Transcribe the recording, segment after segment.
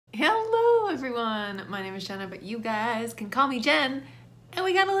everyone, my name is Jenna, but you guys can call me Jen. And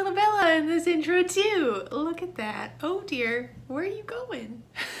we got a little Bella in this intro too. Look at that. Oh dear, where are you going?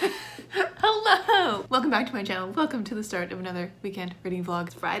 Hello! Welcome back to my channel. Welcome to the start of another weekend reading vlog.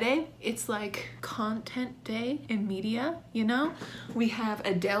 It's Friday. It's like content day in media, you know? We have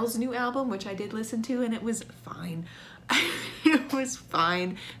Adele's new album, which I did listen to, and it was fine. It was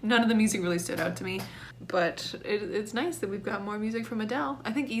fine. None of the music really stood out to me, but it's nice that we've got more music from Adele.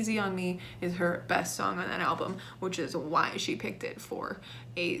 I think Easy on Me is her best song on that album, which is why she picked it for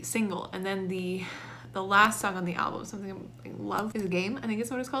a single. And then the last song on the album, something like Love is a Game, I think it's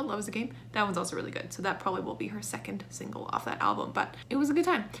what it's called, Love is a Game. That one's also really good. So that probably will be her second single off that album, but it was a good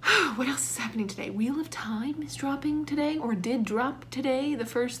time. What else is happening today? Wheel of Time is dropping today, or did drop today, the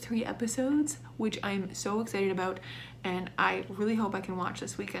first 3 episodes, which I'm so excited about. And I really hope I can watch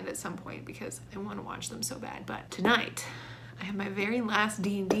this weekend at some point because I want to watch them so bad. But tonight, I have my very last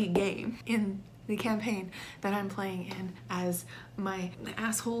D&D game in the campaign that I'm playing in as my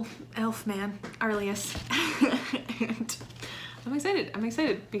asshole elf man, Arlius. And I'm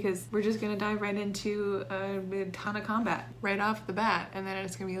excited because we're just gonna dive right into a ton of combat right off the bat, and then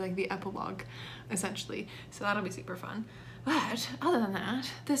it's gonna be like the epilogue, essentially. So that'll be super fun. But other than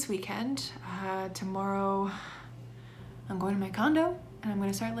that, this weekend, tomorrow, I'm going to my condo and I'm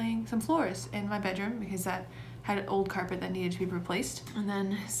going to start laying some floors in my bedroom because that had an old carpet that needed to be replaced. And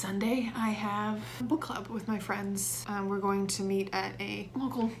then Sunday I have a book club with my friends. We're going to meet at a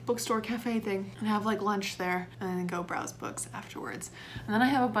local bookstore cafe thing and have like lunch there and then go browse books afterwards. And then I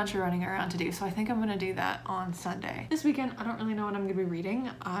have a bunch of running around to do, so I think I'm going to do that on Sunday. This weekend I don't really know what I'm going to be reading.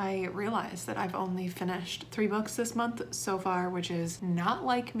 I realized that I've only finished 3 books this month so far, which is not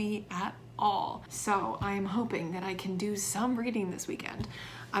like me at all. So I'm hoping that I can do some reading this weekend.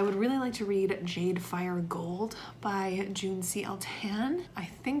 I would really like to read Jade, Fire, Gold by June C. Tan. I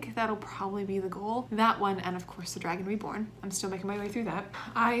think that'll probably be the goal. That one, and of course The Dragon Reborn. I'm still making my way through that.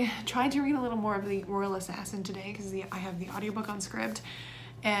 I tried to read a little more of The Royal Assassin today because I have the audiobook on Scribd.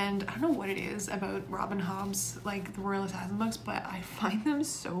 And I don't know what it is about Robin Hobb's, like the Royal Assassin books, but I find them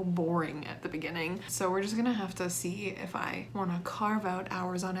so boring at the beginning. So we're just gonna have to see if I wanna carve out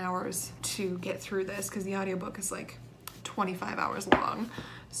hours on hours to get through this, because the audiobook is like 25 hours long.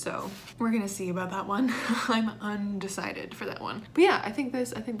 So we're gonna see about that one. I'm undecided for that one. But yeah, I think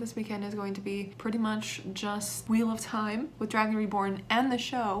this weekend is going to be pretty much just Wheel of Time with Dragon Reborn and the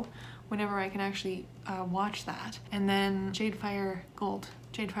show, whenever I can actually watch that. And then Jade, Fire, Gold,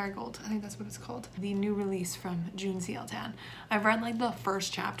 I think that's what it's called. The new release from June C. Tan. I've read like the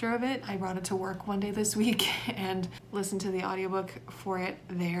first chapter of it. I brought it to work one day this week and listened to the audiobook for it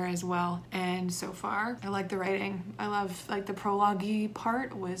there as well. And so far, I like the writing. I love like the prologue-y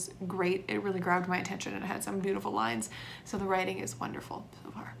part was great. It really grabbed my attention and it had some beautiful lines. So the writing is wonderful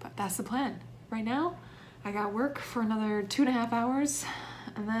so far, but that's the plan. Right now, I got work for another 2.5 hours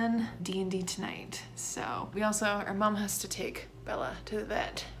and then D&D tonight. So our mom has to take Bella to the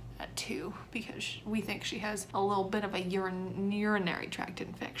vet at 2 because we think she has a little bit of a urinary tract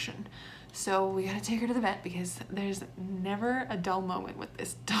infection. So we gotta take her to the vet because there's never a dull moment with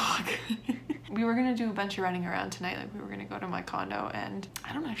this dog. We were gonna do a bunch of running around tonight. Like we were gonna go to my condo, and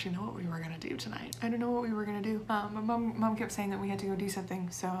I don't actually know what we were gonna do tonight. I don't know what we were gonna do. My mom kept saying that we had to go do something,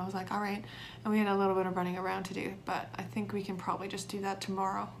 so I was like, all right. And we had a little bit of running around to do, but I think we can probably just do that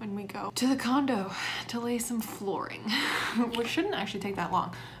tomorrow when we go to the condo to lay some flooring, which shouldn't actually take that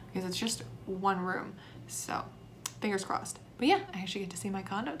long because it's just 1 room. So fingers crossed. But yeah, I actually get to see my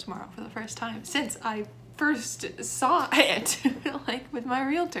condo tomorrow for the first time since I first saw it, like with my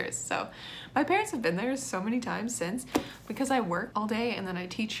realtors. So my parents have been there so many times since, because I work all day and then I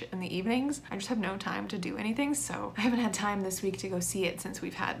teach in the evenings. I just have no time to do anything. So I haven't had time this week to go see it since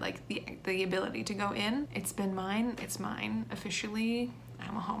we've had like the ability to go in. It's been mine. It's mine officially.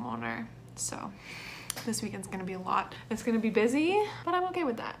 I'm a homeowner. So this weekend's gonna be a lot. It's gonna be busy, but I'm okay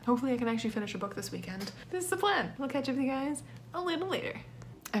with that. Hopefully I can actually finish a book this weekend. This is the plan. I'll catch up with you guys a little later.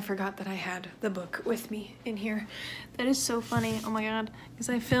 I forgot that I had the book with me in here. That is so funny, oh my god, because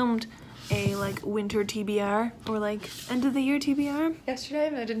I filmed a like winter TBR or like end of the year TBR yesterday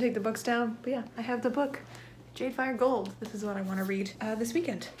and I didn't take the books down, but yeah, I have the book, Jade, Fire, Gold. This is what I want to read this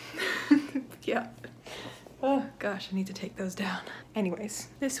weekend. Yeah. Oh gosh, I need to take those down. Anyways,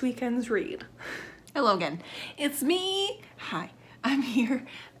 this weekend's read. Hello again, it's me. Hi, I'm here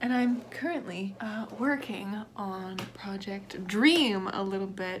and I'm currently working on Project Dream a little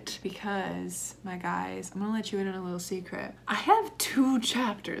bit because, my guys, I'm gonna let you in on a little secret. I have 2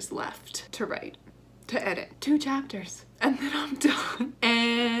 chapters left to write, to edit. 2 chapters. And then I'm done.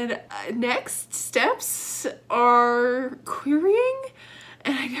 And next steps are querying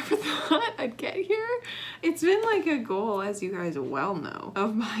and I never thought I'd get here. It's been like a goal, as you guys well know,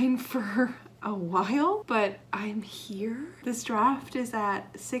 of mine for a while, but I'm here. This draft is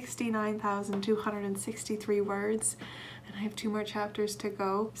at 69,263 words, and I have 2 more chapters to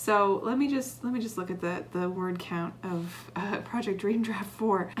go. So let me just look at the word count of Project Dream Draft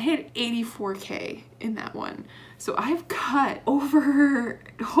 4. I had 84K in that one. So I've cut over,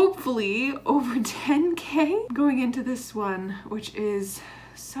 hopefully over 10K going into this one, which is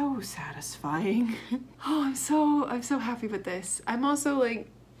so satisfying. Oh, I'm so happy with this. I'm also like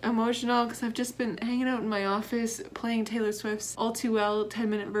emotional because I've just been hanging out in my office playing Taylor Swift's All Too Well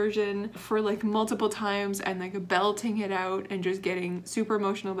 10-minute version for like multiple times and like belting it out and just getting super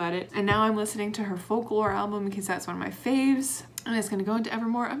emotional about it. And now I'm listening to her Folklore album because that's one of my faves, and it's gonna go into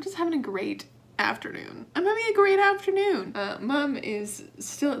Evermore. I'm just having a great afternoon. I'm having a great afternoon. Mom is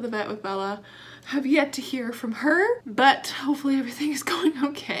still at the vet with Bella. Have yet to hear from her, but hopefully everything is going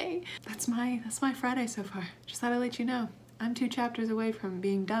okay. That's my Friday so far. Just thought I'd let you know. I'm 2 chapters away from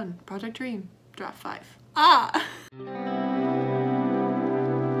being done. Project Dream, Draft 5. Ah!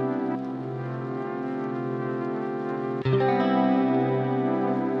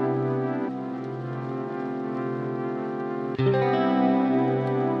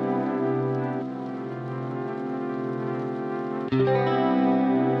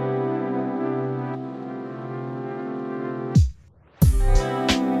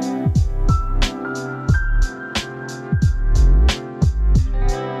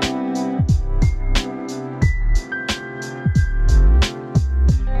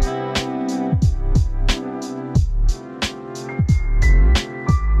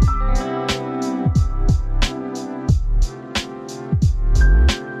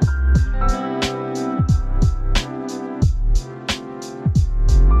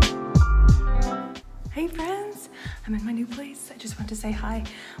 Hey friends, I'm in my new place. I just want to say hi.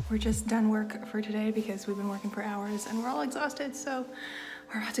 We're just done work for today because we've been working for hours and we're all exhausted, so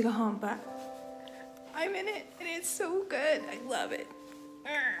we're about to go home, but I'm in it and it's so good. I love it.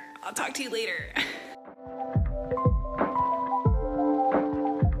 I'll talk to you later.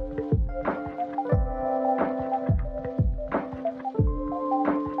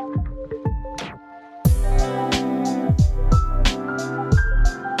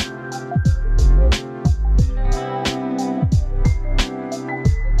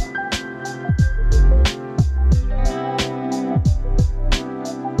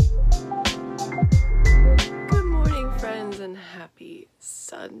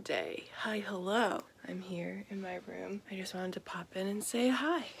 Sunday. Hi, hello. I'm here in my room. I just wanted to pop in and say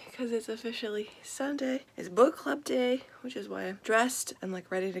hi because it's officially Sunday. It's book club day, which is why I'm dressed and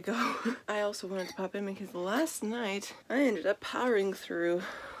like ready to go. I also wanted to pop in because last night I ended up powering through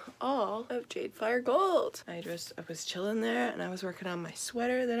all of Jade Fire Gold. I was chilling there and I was working on my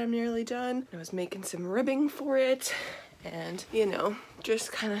sweater that I'm nearly done. I was making some ribbing for it and, you know,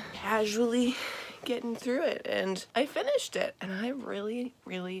 just kind of casually getting through it, and I finished it and I really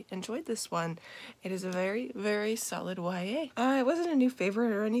enjoyed this one. It is a very solid YA. It wasn't a new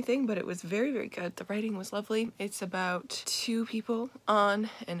favorite or anything, but it was very good. The writing was lovely. It's about 2 people, Anne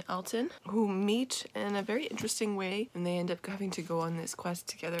and Alton, who meet in a very interesting way, and they end up having to go on this quest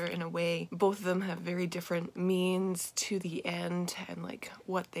together in a way. Both of them have very different means to the end and like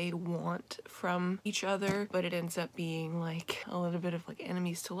what they want from each other, but it ends up being like a little bit of like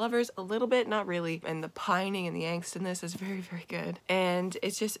enemies to lovers, a little bit, not really. And the pining and the angst in this is very good. And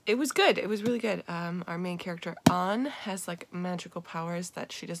it was good. It was really good. Our main character, Anne, has like magical powers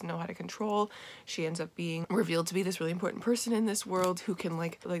that she doesn't know how to control. She ends up being revealed to be this really important person in this world who can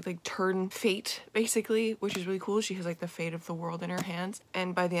like turn fate, basically, which is really cool. She has like the fate of the world in her hands.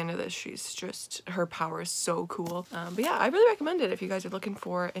 And by the end of this, she's just, her power is so cool. But yeah, I really recommend it if you guys are looking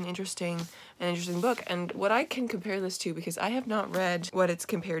for an interesting book. And what I can compare this to, because I have not read what it's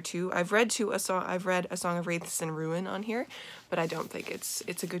compared to. I've read A Song of Wraiths and Ruin on here, but I don't think it's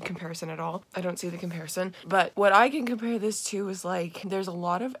a good comparison at all. I don't see the comparison. But what I can compare this to is like, there's a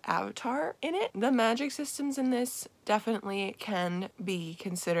lot of Avatar in it. The magic systems in this definitely can be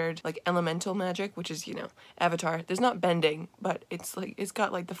considered like elemental magic, which is, you know, Avatar. There's not bending, but it's like, it's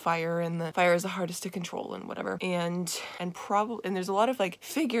got like the fire, and the fire is the hardest to control and whatever. And there's a lot of like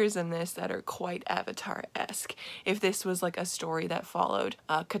figures in this that are quite Avatar-esque. If this was like a story that followed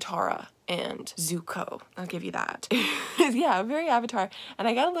Katara and Zuko. I'll give you that. Yeah, very Avatar. And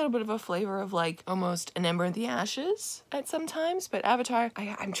I got a little bit of a flavor of like almost An Ember in the Ashes at some times, but Avatar,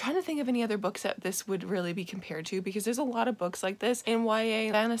 I'm trying to think of any other books that this would really be compared to, because there's a lot of books like this in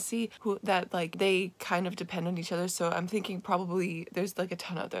YA fantasy that like they kind of depend on each other. So I'm thinking probably there's like a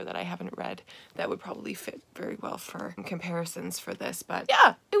ton out there that I haven't read that would probably fit very well for comparisons for this. But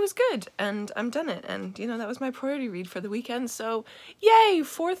yeah, it was good and I'm done it. And you know, that was my priority read for the weekend. So yay,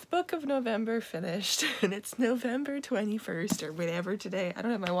 4th book of November finished, and it's November 21st or whatever today. I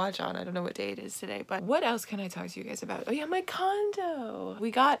don't have my watch on. I don't know what day it is today, but what else can I talk to you guys about? Oh yeah, my condo.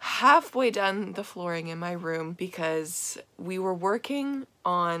 We got halfway done the flooring in my room because we were working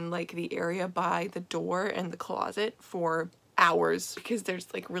on like the area by the door and the closet for hours, because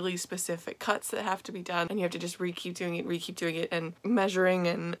there's like really specific cuts that have to be done and you have to just keep doing it and measuring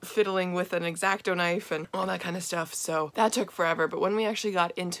and fiddling with an X-Acto knife and all that kind of stuff. So that took forever, but when we actually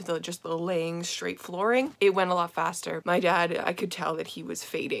got into the laying straight flooring, it went a lot faster. My dad, I could tell that he was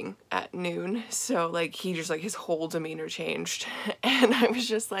fading at noon, so like he just like his whole demeanor changed and I was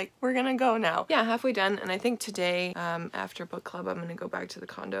just like, we're gonna go now. Yeah, halfway done. And I think today after book club I'm gonna go back to the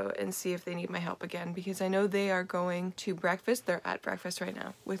condo and see if they need my help again, because I know they are going to breakfast. They're at breakfast right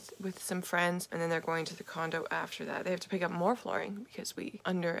now with some friends, and then they're going to the condo after that. They have to pick up more flooring because we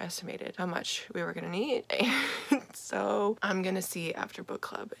underestimated how much we were gonna need. So I'm gonna see after book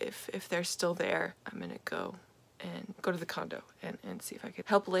club if they're still there. I'm gonna go to the condo and see if I could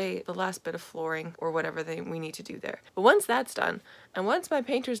help lay the last bit of flooring or whatever we need to do there. But once that's done, and once my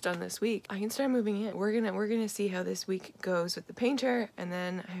painter's done this week, I can start moving in. We're gonna see how this week goes with the painter, and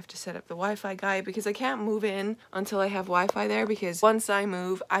then I have to set up the Wi-Fi guy, because I can't move in until I have Wi-Fi there, because once I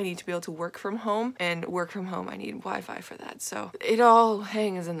move, I need to be able to work from home, and work from home, I need Wi-Fi for that. So it all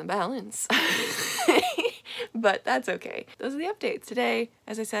hangs in the balance. But that's okay. Those are the updates. Today,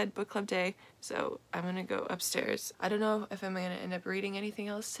 as I said, book club day, so I'm gonna go upstairs. I don't know if I'm gonna end up reading anything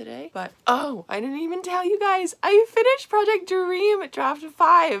else today, but oh, I didn't even tell you guys, I finished Project Dream Draft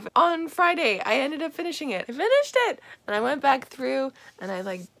 5 on Friday. I ended up finishing it. I finished it! And I went back through and I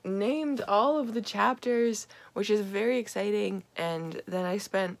like named all of the chapters, which is very exciting, and then I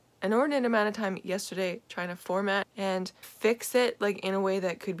spent an inordinate amount of time yesterday trying to format and fix it like in a way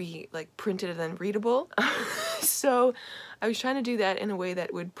that could be like printed and then readable. So I was trying to do that in a way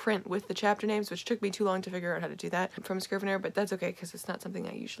that would print with the chapter names, which took me too long to figure out how to do that from Scrivener, but that's okay because it's not something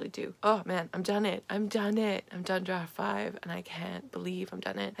I usually do. Oh man, I'm done it. I'm done draft 5 and I can't believe I'm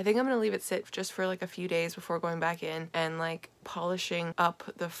done it. I think I'm gonna leave it sit just for like a few days before going back in and like polishing up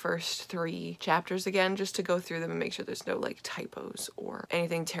the first 3 chapters again, just to go through them and make sure there's no like typos or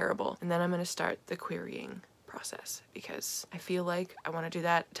anything terrible. And then I'm gonna start the querying process because I feel like I want to do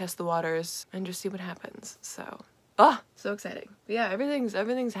that, test the waters, and just see what happens. So so exciting. But yeah,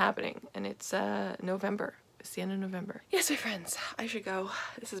 everything's happening, and it's November. It's the end of November. Yes, my friends, I should go.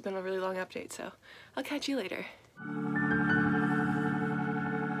 This has been a really long update, so I'll catch you later.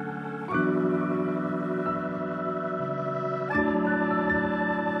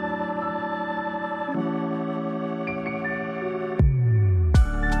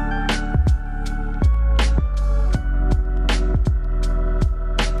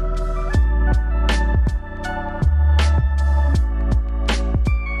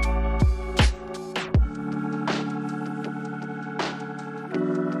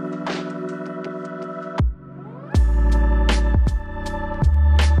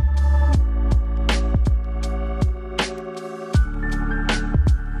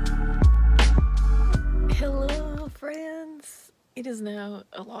 It is now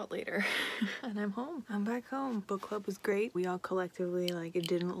a lot later and I'm home. I'm back home. Book club was great. We all collectively like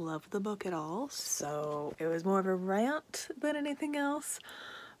didn't love the book at all, so it was more of a rant than anything else,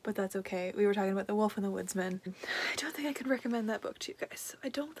 but that's okay. We were talking about The Wolf and the Woodsman. I don't think I could recommend that book to you guys. I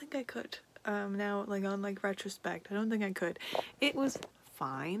don't think I could. Now like on like retrospect, I don't think I could. It was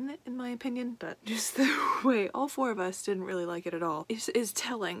fine in my opinion, but just the way all 4 of us didn't really like it at all is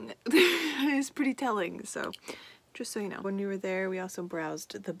telling. It's pretty telling. So just so you know, when we were there, we also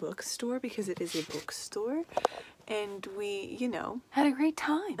browsed the bookstore because it is a bookstore, and we, you know, had a great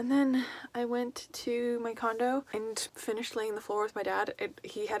time. And then I went to my condo and finished laying the floor with my dad.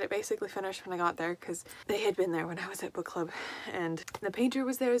 He had it basically finished when I got there because they had been there when I was at book club, and the painter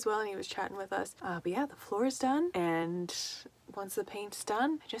was there as well and he was chatting with us. But yeah, the floor is done, and once the paint's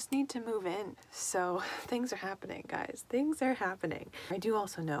done, I just need to move in. So things are happening, guys. Things are happening. I do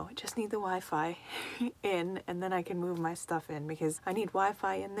also know I just need the Wi-Fi in, and then I can move my stuff in, because I need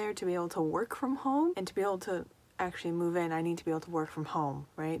Wi-Fi in there to be able to work from home and to be able to actually move in, I need to be able to work from home,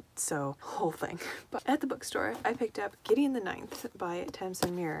 right? So, whole thing. But at the bookstore, I picked up Gideon the Ninth by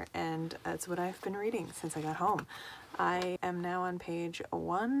Tamsin Muir, and that's what I've been reading since I got home. I am now on page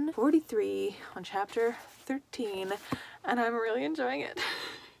 143 on chapter 13, and I'm really enjoying it.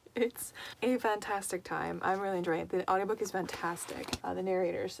 It's a fantastic time. I'm really enjoying it. The audiobook is fantastic. The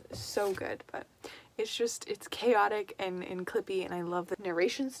narrator's so good, but it's chaotic and clippy, and I love the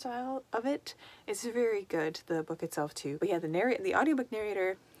narration style of it. It's very good, the book itself too. But yeah, the audiobook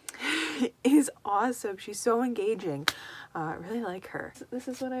narrator is awesome. She's so engaging. I really like her. This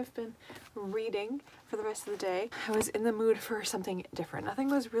is what I've been reading for the rest of the day. I was in the mood for something different. Nothing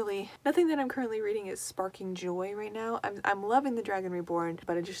that I'm currently reading is sparking joy right now. I'm loving The Dragon Reborn,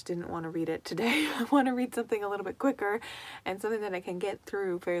 but I just didn't want to read it today. I want to read something a little bit quicker and something that I can get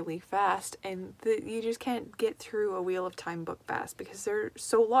through fairly fast, and you just can't get through a Wheel of Time book fast because they're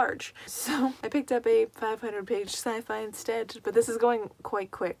so large. So I picked up a 500-page sci-fi instead, but this is going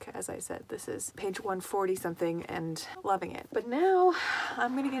quite quick. As I said, this is page 140 something and loving it. But now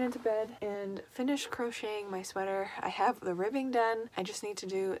I'm gonna get into bed and finish crocheting my sweater. I have the ribbing done. I just need to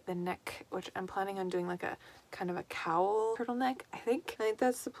do the neck, which I'm planning on doing like a kind of a cowl turtleneck. I think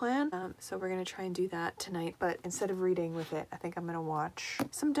that's the plan. So we're gonna try and do that tonight, but instead of reading with it, I think I'm gonna watch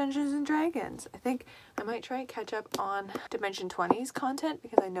some Dungeons and Dragons. I think I might try and catch up on Dimension 20's content,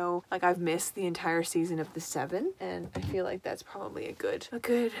 because I know like I've missed the entire season of the 7, and I feel like that's probably a good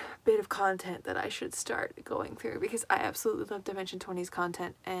bit of content that I should start going through, because I absolutely love Dimension 20's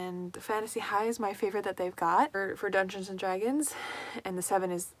content, and the Fantasy High is my favorite that they've got for Dungeons and Dragons, and the 7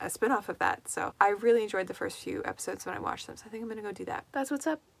 is a spin-off of that. So I really enjoyed the first few episodes when I watched them, so I think I'm gonna go do that. That's what's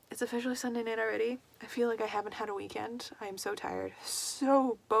up. It's officially Sunday night already. I feel like I haven't had a weekend. I am so tired.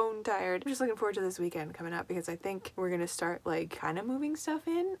 So bone tired. I'm just looking forward to this weekend coming up, because I think we're gonna start like kind of moving stuff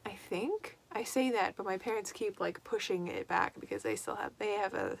in, I think. I say that, but my parents keep like pushing it back because they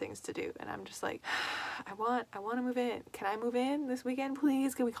have other things to do, and I'm just like, I want to move in. Can I move in this weekend,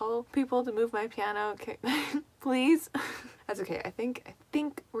 please? Can we call people to move my piano? Okay. Please? That's okay. I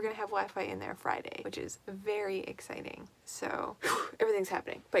think we're gonna have Wi-Fi in there Friday, which is very exciting. So everything's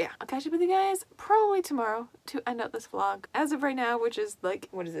happening. But yeah, I'll catch up with you guys probably tomorrow to end out this vlog. As of right now, which is like,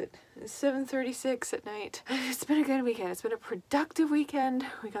 what is it? 7:36 at night. It's been a good weekend. It's been a productive weekend.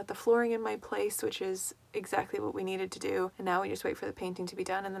 We got the flooring in my place, which is exactly what we needed to do. And now we just wait for the painting to be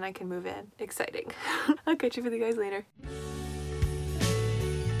done, and then I can move in. Exciting. I'll catch you with you guys later.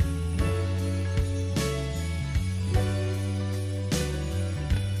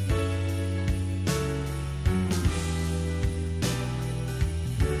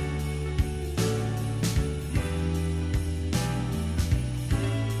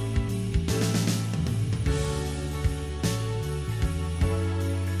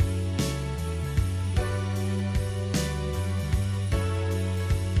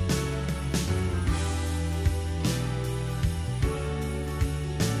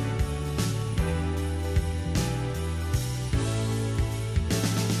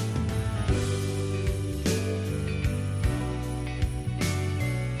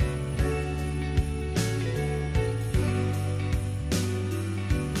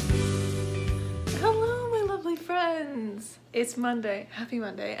 It's Monday. Happy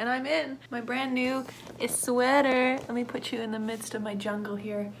Monday. And I'm in my brand new sweater. Let me put you in the midst of my jungle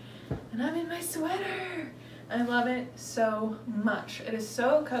here. And I'm in my sweater. I love it so much. It is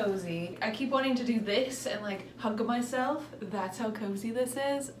so cozy. I keep wanting to do this and like hug myself. That's how cozy this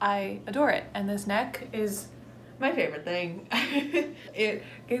is. I adore it. And this neck is my favorite thing. It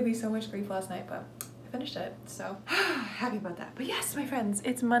gave me so much grief last night, but I finished it, so happy about that. But yes, my friends,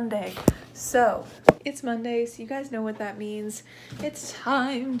 it's Monday. So it's Monday, so you guys know what that means. It's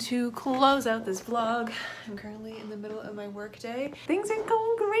time to close out this vlog. I'm currently in the middle of my work day. Things are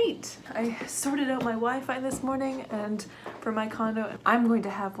going great. I sorted out my Wi-Fi this morning, and for my condo, I'm going to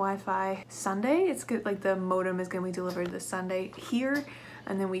have Wi-Fi Sunday. It's good, like the modem is going to be delivered this Sunday here,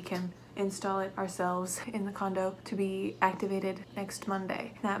 and then we can install it ourselves in the condo to be activated next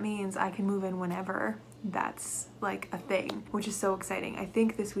Monday. That means I can move in whenever that's like a thing, which is so exciting. I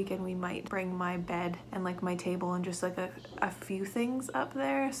think this weekend we might bring my bed and like my table and just like a few things up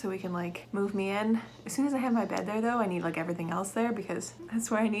there so we can like move me in. As soon as I have my bed there though, I need like everything else there because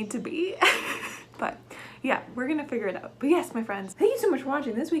that's where I need to be. But yeah, we're gonna figure it out. But yes, my friends, thank you so much for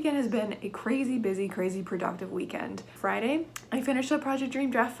watching. This weekend has been a crazy busy, crazy productive weekend. Friday, I finished up Project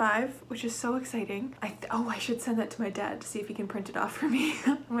Dream Draft 5, which is so exciting. Oh, I should send that to my dad to see if he can print it off for me.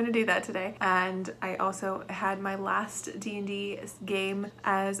 I'm gonna do that today. And I also had my last D&D game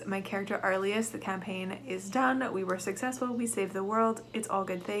as my character Arlius. The campaign is done. We were successful. We saved the world. It's all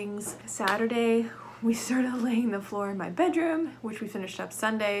good things. Saturday, we started laying the floor in my bedroom, which we finished up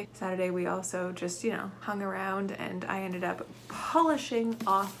Sunday. Saturday we also just, you know, hung around, and I ended up polishing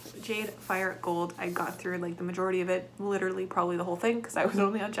off Jade Fire Gold. I got through like the majority of it, literally probably the whole thing, because I was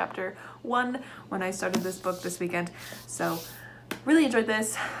only on chapter 1 when I started this book this weekend. So really enjoyed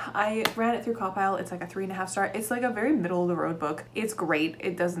this. I ran it through Compile. It's like a 3.5 star. It's like a very middle of the road book. It's great.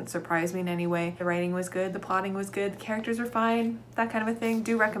 It doesn't surprise me in any way. The writing was good. The plotting was good. The characters were fine. That kind of a thing.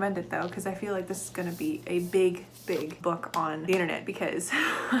 Do recommend it though, because I feel like this is going to be a big book on the internet, because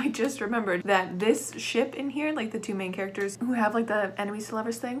I just remembered that this ship in here, like the two main characters who have like the enemies to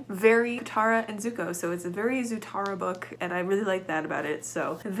lovers thing, very Tara and Zuko. So it's a very Zutara book, and I really like that about it.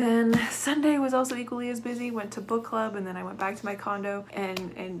 So then Sunday was also equally as busy. Went to book club, and then I went back to my condo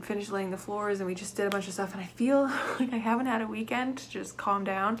and finished laying the floors, and we just did a bunch of stuff, and I feel like I haven't had a weekend to just calm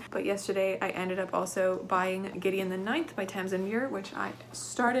down. But yesterday I ended up also buying Gideon the Ninth by Tamsin Muir, which I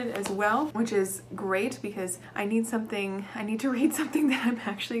started as well, which is great because I need to read something that I'm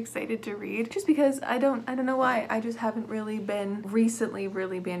actually excited to read, just because I don't know why, I just haven't really been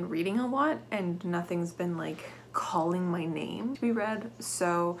reading a lot, and nothing's been like calling my name to be read.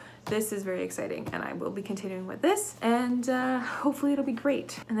 So this is very exciting, and I will be continuing with this, and hopefully it'll be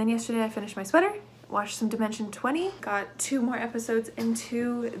great. And then yesterday I finished my sweater, watched some Dimension 20, got 2 more episodes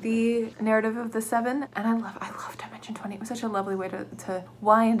into the narrative of the 7, and I love Dimension 20. It was such a lovely way to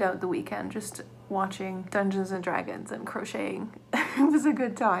wind out the weekend, just watching Dungeons and Dragons and crocheting. It was a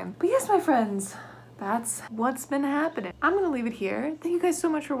good time. But yes, my friends, that's what's been happening. I'm gonna leave it here. Thank you guys so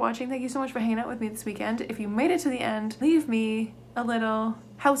much for watching. Thank you so much for hanging out with me this weekend. If you made it to the end, leave me a little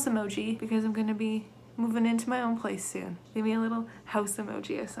house emoji, because I'm gonna be moving into my own place soon. Leave me a little house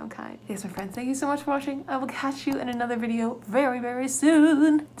emoji of some kind. Yes, my friends, thank you so much for watching. I will catch you in another video very, very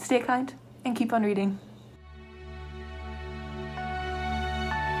soon. Stay kind and keep on reading.